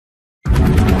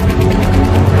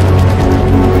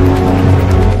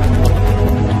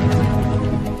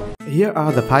Here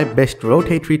are the 5 best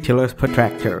rotatory tillers per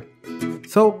tractor.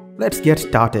 So let's get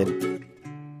started.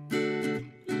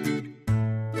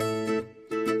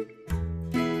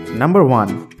 Number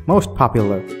 1. Most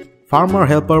popular, Farmer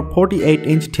Helper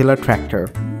 48-inch tiller tractor.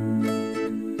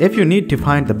 If you need to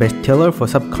find the best tiller for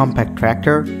subcompact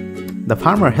tractor, the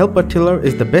Farmer Helper tiller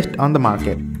is the best on the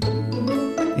market.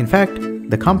 In fact,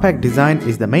 the compact design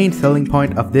is the main selling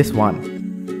point of this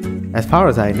one. As far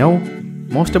as I know,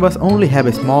 most of us only have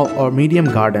a small or medium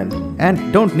garden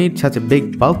and don't need such a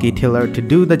big bulky tiller to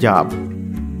do the job.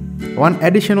 One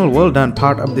additional well-done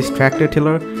part of this tractor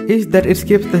tiller is that it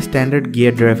skips the standard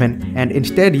gear-driven and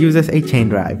instead uses a chain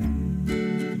drive.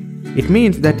 It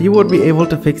means that you would be able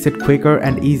to fix it quicker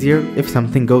and easier if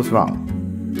something goes wrong.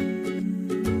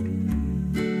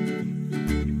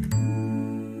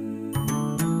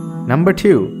 Number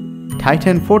 2.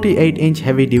 Titan 48-inch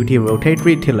heavy-duty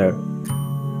rotatory tiller.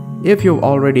 If you've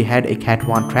already had a Cat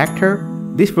 1 tractor,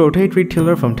 this rotatory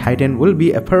tiller from Titan will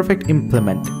be a perfect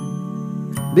implement.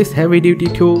 This heavy-duty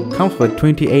tool comes with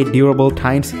 28 durable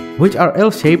tines which are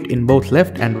L-shaped in both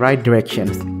left and right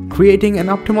directions, creating an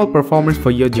optimal performance for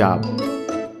your job.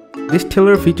 This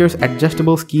tiller features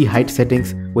adjustable ski height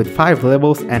settings with 5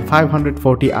 levels and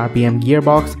 540 RPM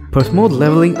gearbox for smooth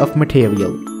leveling of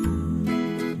material.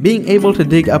 Being able to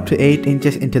dig up to 8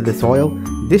 inches into the soil,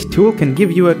 this tool can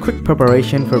give you a quick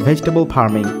preparation for vegetable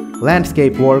farming,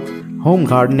 landscape work, home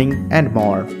gardening, and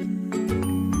more.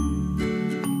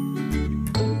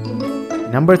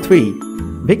 Number 3.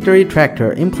 Victory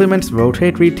Tractor Implements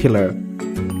Rotatory Tiller.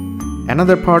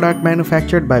 Another product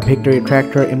manufactured by Victory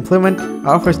Tractor Implement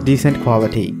offers decent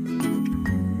quality.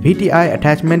 VTI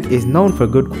attachment is known for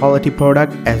good quality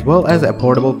product as well as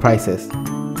affordable prices.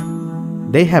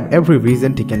 They have every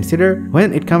reason to consider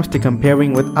when it comes to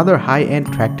comparing with other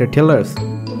high-end tractor tillers.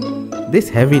 This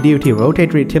heavy-duty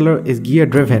rotatory tiller is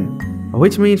gear-driven,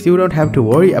 which means you don't have to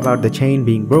worry about the chain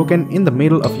being broken in the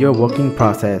middle of your working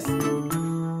process.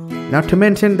 Not to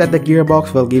mention that the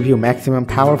gearbox will give you maximum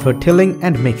power for tilling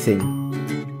and mixing.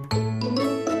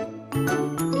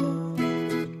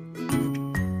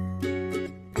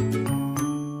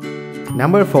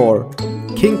 Number 4.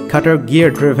 King Kutter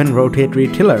Gear-Driven Rotatory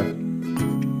Tiller.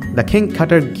 The King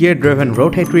Kutter gear-driven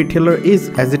rotatory tiller is,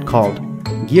 as it's called,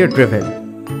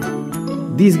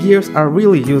 gear-driven. These gears are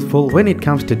really useful when it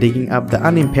comes to digging up the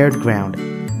unimpaired ground.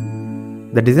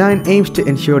 The design aims to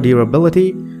ensure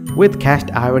durability with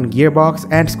cast iron gearbox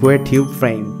and square tube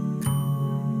frame.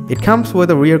 It comes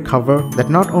with a rear cover that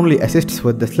not only assists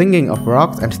with the slinging of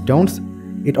rocks and stones,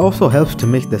 it also helps to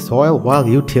mix the soil while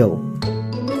you till.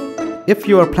 If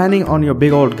you are planning on your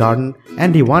big old garden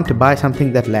and you want to buy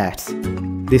something that lasts,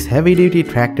 this heavy-duty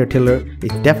tractor tiller is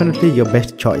definitely your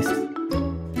best choice.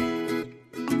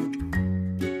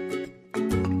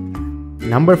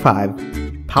 Number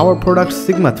 5. Power Products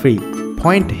Sigma 3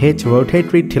 Point Hitch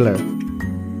Rotatory Tiller.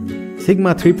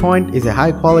 Sigma 3 Point is a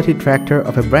high-quality tractor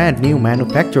of a brand new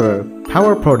manufacturer,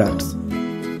 Power Products.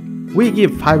 We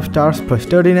give 5 stars for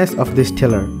sturdiness of this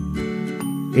tiller.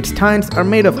 Its tines are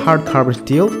made of hard carbon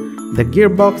steel. The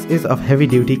gearbox is of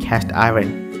heavy-duty cast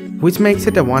iron, which makes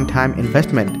it a one-time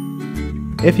investment.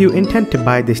 If you intend to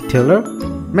buy this tiller,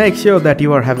 make sure that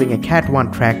you are having a Cat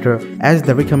 1 tractor as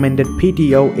the recommended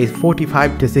PTO is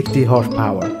 45 to 60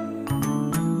 horsepower.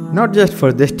 Not just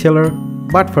for this tiller,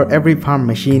 but for every farm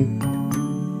machine.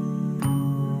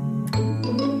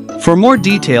 For more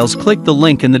details, click the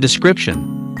link in the description.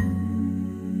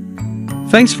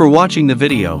 Thanks for watching the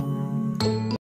video.